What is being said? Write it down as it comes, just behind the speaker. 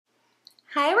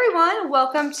Hi everyone,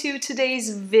 welcome to today's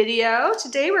video.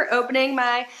 Today we're opening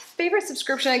my favorite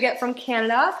subscription I get from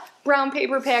Canada, brown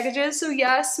paper packages. So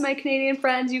yes, my Canadian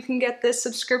friends, you can get this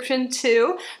subscription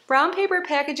too. Brown paper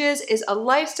packages is a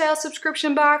lifestyle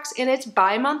subscription box and it's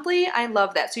bi-monthly. I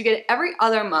love that. So you get it every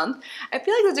other month. I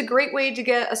feel like that's a great way to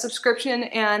get a subscription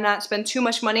and not spend too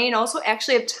much money and also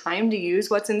actually have time to use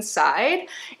what's inside.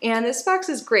 And this box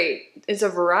is great. It's a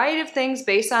variety of things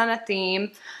based on a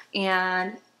theme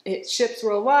and it ships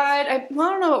worldwide. I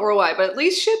don't know about worldwide, but at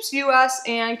least ships US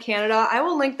and Canada. I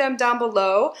will link them down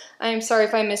below. I'm sorry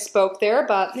if I misspoke there,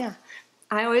 but yeah.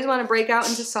 I always want to break out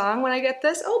into song when I get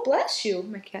this. Oh, bless you.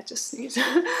 My cat just sneezed.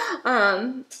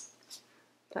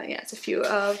 But yeah, it's a few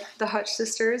of the Hutch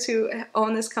sisters who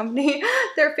own this company,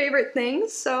 their favorite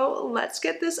things. So let's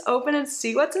get this open and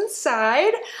see what's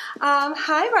inside.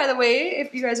 Hi, by the way,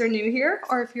 if you guys are new here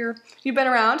or if you've been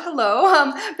around,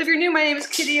 hello. If you're new, my name is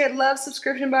Kitty. I love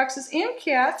subscription boxes and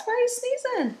cats. Why are you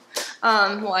sneezing?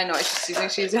 Well, I know I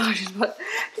should sneeze allergies, but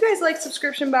if you guys like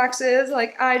subscription boxes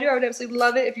like I do, I would absolutely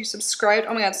love it if you subscribed.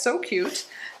 Oh my God, so cute.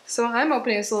 So I'm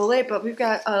opening this a little late, but we've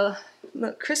got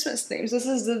the Christmas themes. This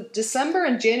is the December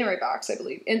and January box, I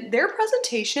believe. And their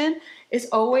presentation is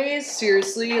always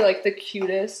seriously like the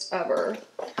cutest ever.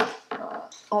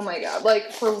 Oh my God,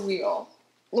 like for real.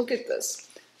 Look at this.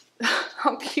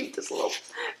 How cute this little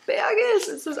bag is.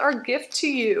 This is our gift to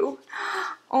you.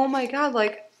 Oh my God,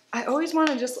 like I always want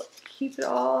to just keep it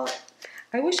all.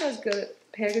 I wish I was good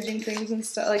at packaging things and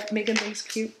stuff, like making things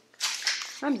cute.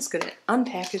 I'm just good at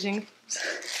unpackaging.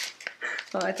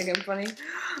 Oh, I think I'm funny.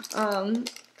 Oh,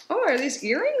 are these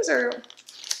earrings or?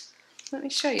 Let me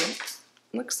show you.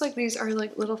 Looks like these are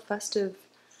like little festive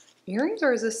earrings,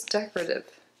 or is this decorative?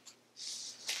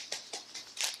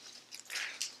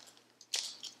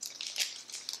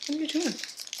 What are you doing?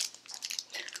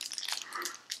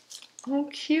 Oh,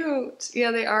 cute.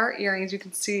 Yeah, they are earrings. You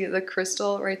can see the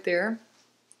crystal right there.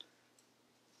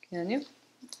 Can you?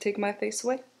 Take my face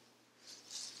away.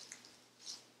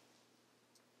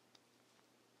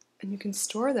 And you can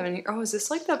store them. And oh, is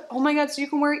this like the? Oh my God! So you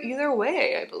can wear it either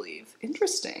way, I believe.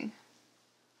 Interesting.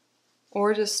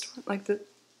 Or just like the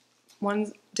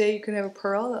one day you can have a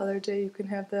pearl, the other day you can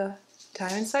have the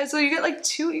diamond side. So you get like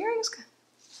two earrings.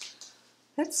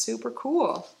 That's super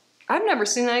cool. I've never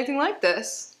seen anything like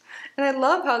this, and I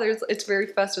love how it's very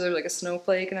festive. There's like a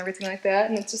snowflake and everything like that,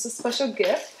 and it's just a special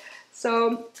gift.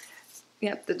 So.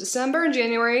 Yep, the December and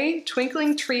January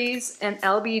twinkling trees and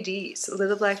LBDs,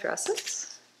 little black dresses.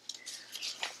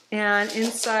 And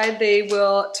inside they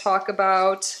will talk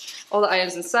about all the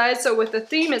items inside. So with the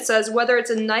theme it says, whether it's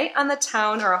a night on the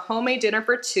town or a homemade dinner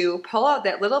for two, pull out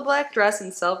that little black dress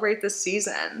and celebrate the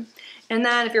season. And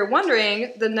then if you're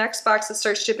wondering, the next box that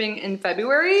starts shipping in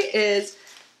February is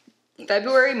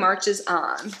February Marches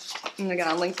On. And again,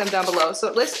 I'll link them down below. So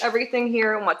it lists everything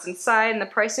here and what's inside, and the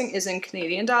pricing is in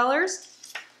Canadian dollars.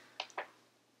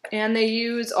 And they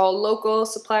use all local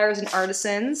suppliers and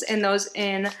artisans, and those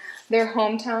in their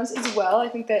hometowns as well. I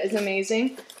think that is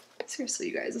amazing. Seriously,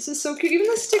 you guys, this is so cute. Even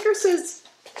the sticker says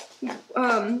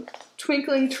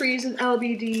twinkling trees and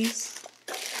LBDs.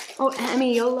 Oh,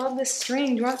 Emmy, you'll love this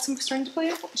string. Do you want some string to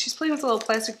play with? She's playing with a little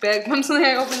plastic bag from something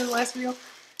I opened in the last video.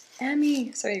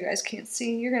 Emmy, sorry you guys can't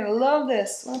see. You're gonna love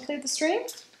this. Want to play with the string?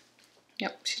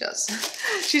 Yep, she does.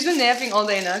 She's been napping all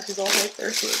day now. She's all right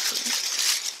there.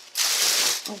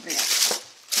 Oh man.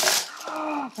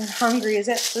 Oh, I'm hungry. Is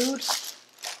that food?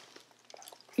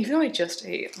 Even though I just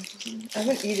ate. I've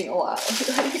been eating a lot.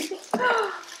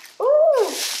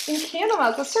 Ooh, and candle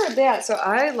melts. Let's start with that. So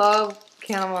I love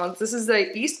candle melts. This is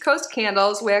the East Coast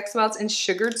Candles, wax melts, and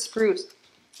sugared spruce.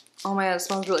 Oh my God, it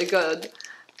smells really good. And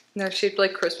they're shaped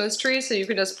like Christmas trees, so you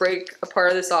can just break a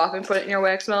part of this off and put it in your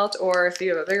wax melt, or if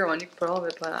you have a bigger one, you can put all of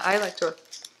it, but I like to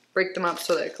break them up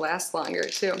so that it lasts longer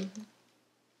too.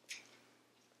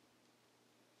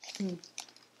 It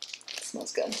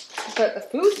smells good. But the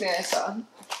food thing I saw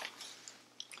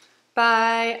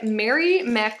by Mary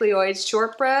McLeod's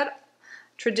Shortbread,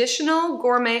 traditional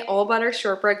gourmet all butter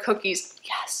shortbread cookies.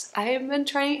 Yes, I have been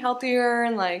trying to eat healthier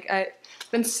and like I've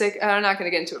been sick. I'm not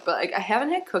gonna get into it, but like I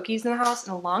haven't had cookies in the house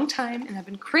in a long time, and I've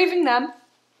been craving them.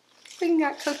 We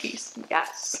got cookies.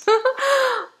 Yes.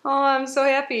 Oh, I'm so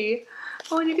happy.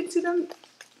 Oh, and you can see them.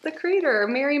 The creator,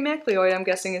 Mary McLeod, I'm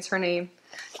guessing is her name.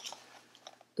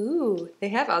 Ooh, they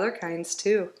have other kinds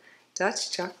too.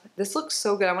 Dutch chocolate. This looks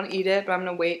so good. I want to eat it, but I'm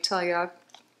going to wait till I got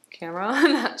camera,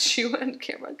 not chew on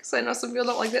camera, because I know some people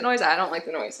don't like that noise. I don't like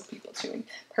the noise of people chewing,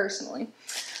 personally.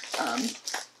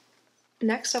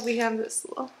 Next up, we have this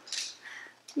little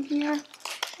here.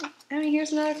 I mean,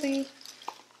 here's another thing.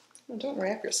 Oh, don't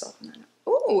wrap yourself in that.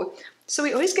 Ooh, So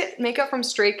we always get makeup from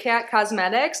Stray Cat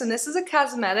Cosmetics, and this is a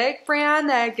cosmetic brand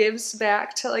that gives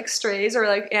back to like strays or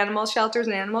like animal shelters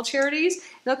and animal charities.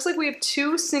 It looks like we have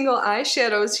 2 single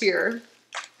eyeshadows here.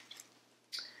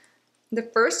 The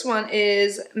first one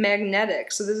is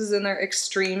Magnetic, so this is in their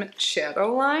Extreme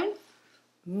Shadow line.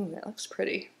 Ooh, that looks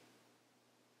pretty.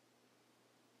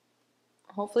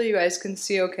 Hopefully you guys can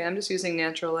see okay. I'm just using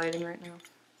natural lighting right now.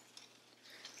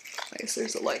 I guess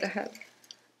there's a light ahead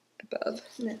above.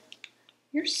 Yeah.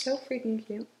 You're so freaking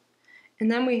cute.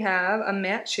 And then we have a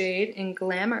matte shade in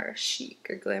Glamour Chic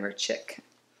or Glamour Chic.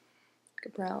 Like a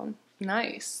brown.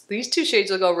 Nice. These 2 shades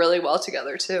will go really well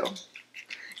together too.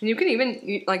 And you can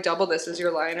even like double this as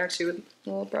your liner too with a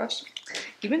little brush.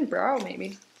 Even brow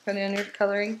maybe, depending on your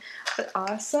coloring. But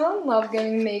awesome. Love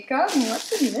getting makeup. And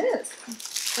what's in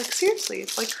this? Like seriously,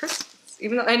 it's like Christmas.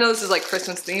 Even though I know this is like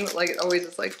Christmas theme, but like it always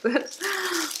is like this.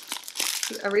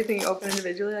 Everything you open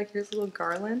individually. Like here's a little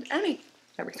garland.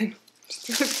 Everything.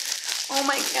 Oh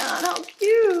my god, how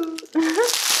cute!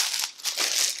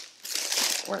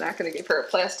 We're not gonna give her a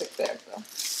plastic bag though.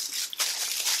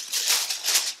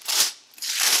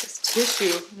 This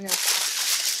tissue,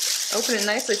 open it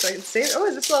nicely so I can save it. Oh,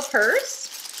 is this a little purse?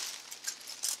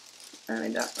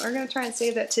 And we're gonna try and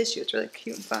save that tissue. It's really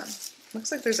cute and fun.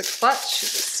 Looks like there's a clutch.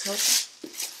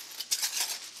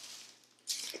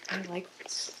 I like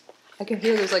this. I can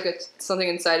hear there's like something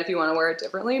inside if you want to wear it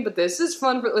differently, but this is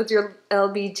fun with your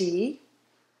LBD.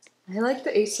 I like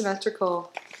the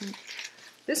asymmetrical.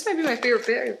 This might be my favorite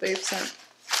bag they've sent.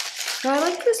 No, I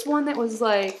like this one that was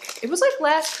like, it was like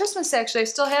last Christmas actually. I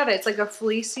still have it. It's like a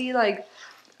fleecy, like,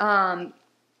 what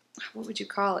would you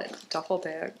call it? Duffel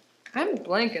bag. I'm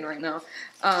blanking right now.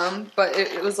 But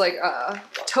it was like a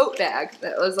tote bag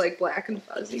that was like black and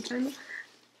fuzzy kind of.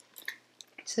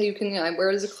 So you can wear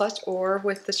it as a clutch or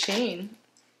with the chain.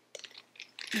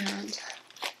 And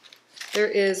there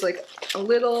is like a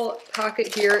little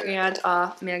pocket here and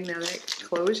a magnetic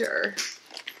closure.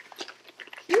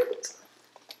 Cute.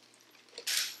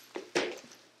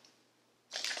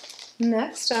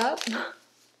 Next up,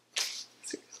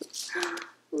 seriously,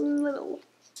 little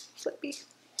flippy.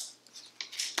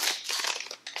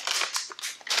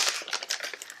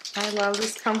 I love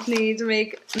this company to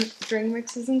make drink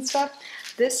mixes and stuff.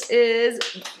 This is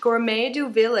Gourmet du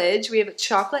Village. We have a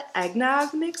chocolate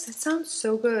eggnog mix. That sounds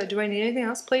so good. Do I need anything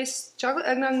else? Place chocolate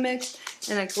eggnog mix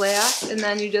in a glass, and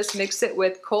then you just mix it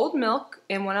with cold milk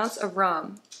and 1 ounce of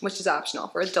rum, which is optional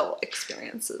for adult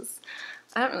experiences.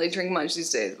 I don't really drink much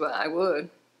these days, but I would.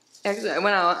 Actually, I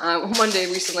went out one day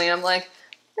recently, and I'm like,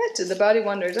 that did the body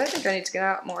wonders. I think I need to get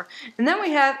out more. And then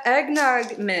we have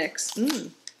eggnog mix.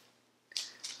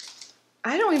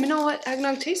 I don't even know what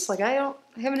eggnog tastes like. I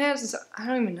haven't had it since, I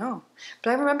don't even know. But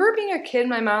I remember being a kid,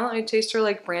 my mom let me taste her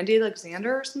like Brandy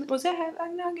Alexander or something. Was that have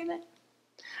eggnog in it?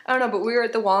 I don't know, but we were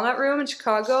at the Walnut Room in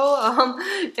Chicago,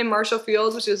 in Marshall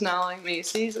Fields, which is now like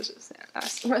Macy's, which is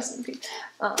rest in peace.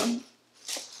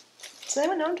 Does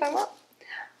anyone know what I'm talking about?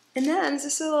 And then is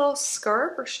this a little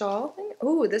scarf or shawl thing?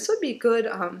 Oh, this would be good.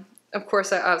 Of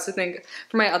course, I also think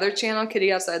for my other channel,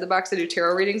 Kitty Outside the Box, I do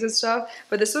tarot readings and stuff.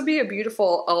 But this would be a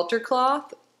beautiful altar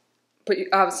cloth. But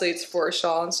obviously, it's for a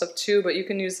shawl and stuff too. But you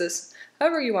can use this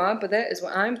however you want. But that is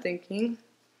what I'm thinking.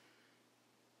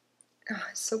 Oh,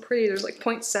 it's so pretty. There's like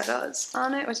poinsettias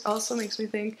on it, which also makes me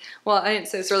think. Well, I didn't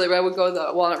say this earlier, but I would go to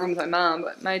the Walnut Room with my mom.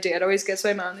 But my dad always gets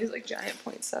my mom these like giant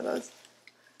poinsettias.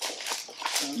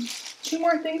 2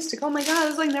 more things to go. Oh my god,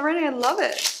 it's like never ending. I love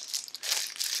it.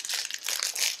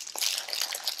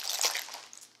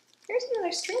 Here's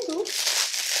another string boot.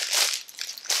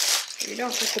 You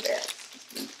don't put the bag.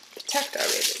 Protect our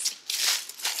babies.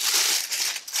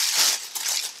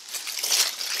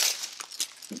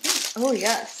 Oh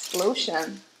yes,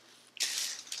 lotion.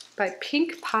 By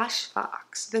Pink Posh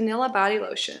Fox. Vanilla body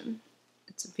lotion.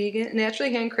 It's vegan,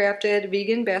 naturally handcrafted,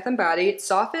 vegan bath and body. It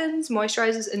softens,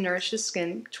 moisturizes, and nourishes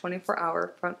skin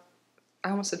 24-hour. I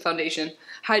almost said foundation.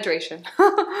 Hydration.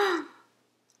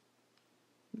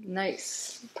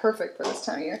 Nice. Perfect for this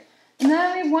time of year. And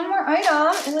then we have one more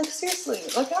item. And like seriously,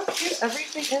 look how cute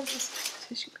everything is. This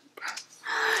tissue paper.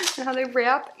 And how they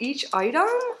wrap each item.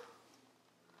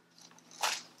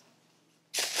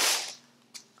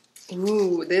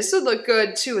 Ooh, this would look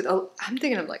good too. With I'm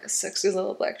thinking of like a sexy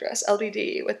little black dress,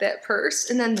 LBD, with that purse.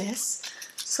 And then this.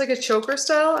 It's like a choker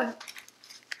style.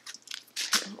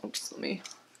 Oops, let me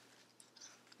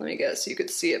get it so you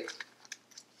could see it.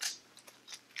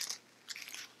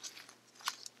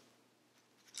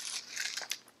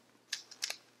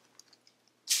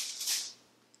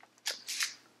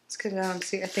 Let's get it out and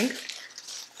see. I think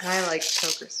I like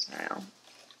choker style.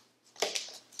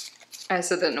 I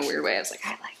said that in a weird way. I was like,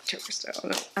 I like choker Joker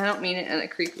style. I don't mean it in a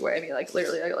creepy way. I mean, like,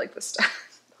 literally, I like this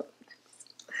stuff.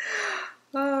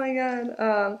 Oh my god.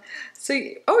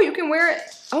 Oh, you can wear it.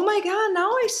 Oh my god, now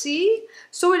I see.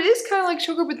 So it is kind of like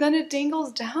choker, but then it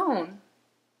dangles down.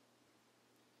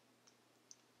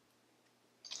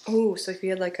 Oh, so if you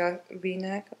had like a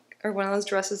V-neck or one of those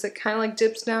dresses that kind of like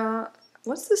dips down.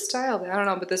 What's the style of it? I don't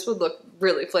know, but this would look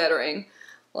really flattering.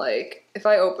 Like, if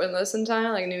I open this in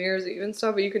time, like New Year's Eve and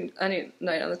stuff, but you can, any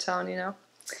night on the town, you know?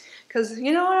 Because,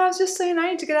 you know what, I was just saying, I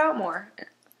need to get out more.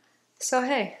 So,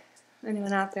 hey,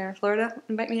 anyone out there in Florida,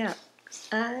 invite me out.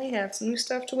 I have some new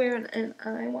stuff to wear, and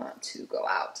I want to go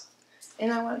out.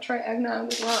 And I want to try eggnog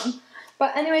with rum.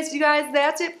 But anyways, you guys,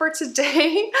 that's it for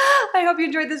today. I hope you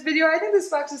enjoyed this video. I think this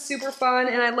box is super fun,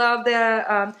 and I love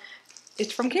that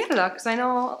it's from Canada, because I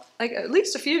know like at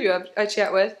least a few of you I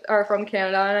chat with are from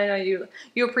Canada, and I know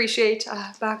you appreciate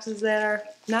boxes that are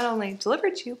not only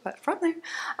delivered to you but from there.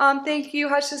 Thank you,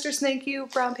 Hutch Sisters. Thank you,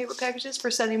 Brown Paper Packages, for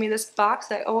sending me this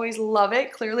box. I always love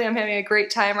it. Clearly, I'm having a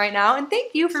great time right now, and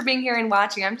thank you for being here and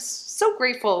watching. I'm so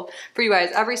grateful for you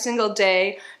guys every single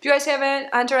day. If you guys haven't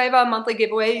entered, I have a monthly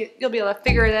giveaway. You'll be able to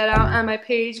figure that out on my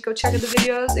page. Go check out the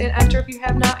videos and enter if you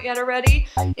have not yet already.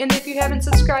 And if you haven't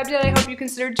subscribed yet, I hope you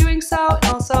consider doing so. And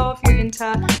also, if you're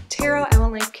into tarot, I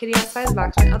will link Kitty Outside the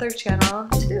Box, my other channel,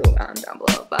 too, down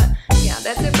below. But yeah,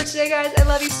 that's it for today, guys. I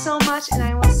love you so much, and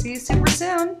I will see you super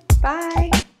soon.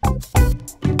 Bye.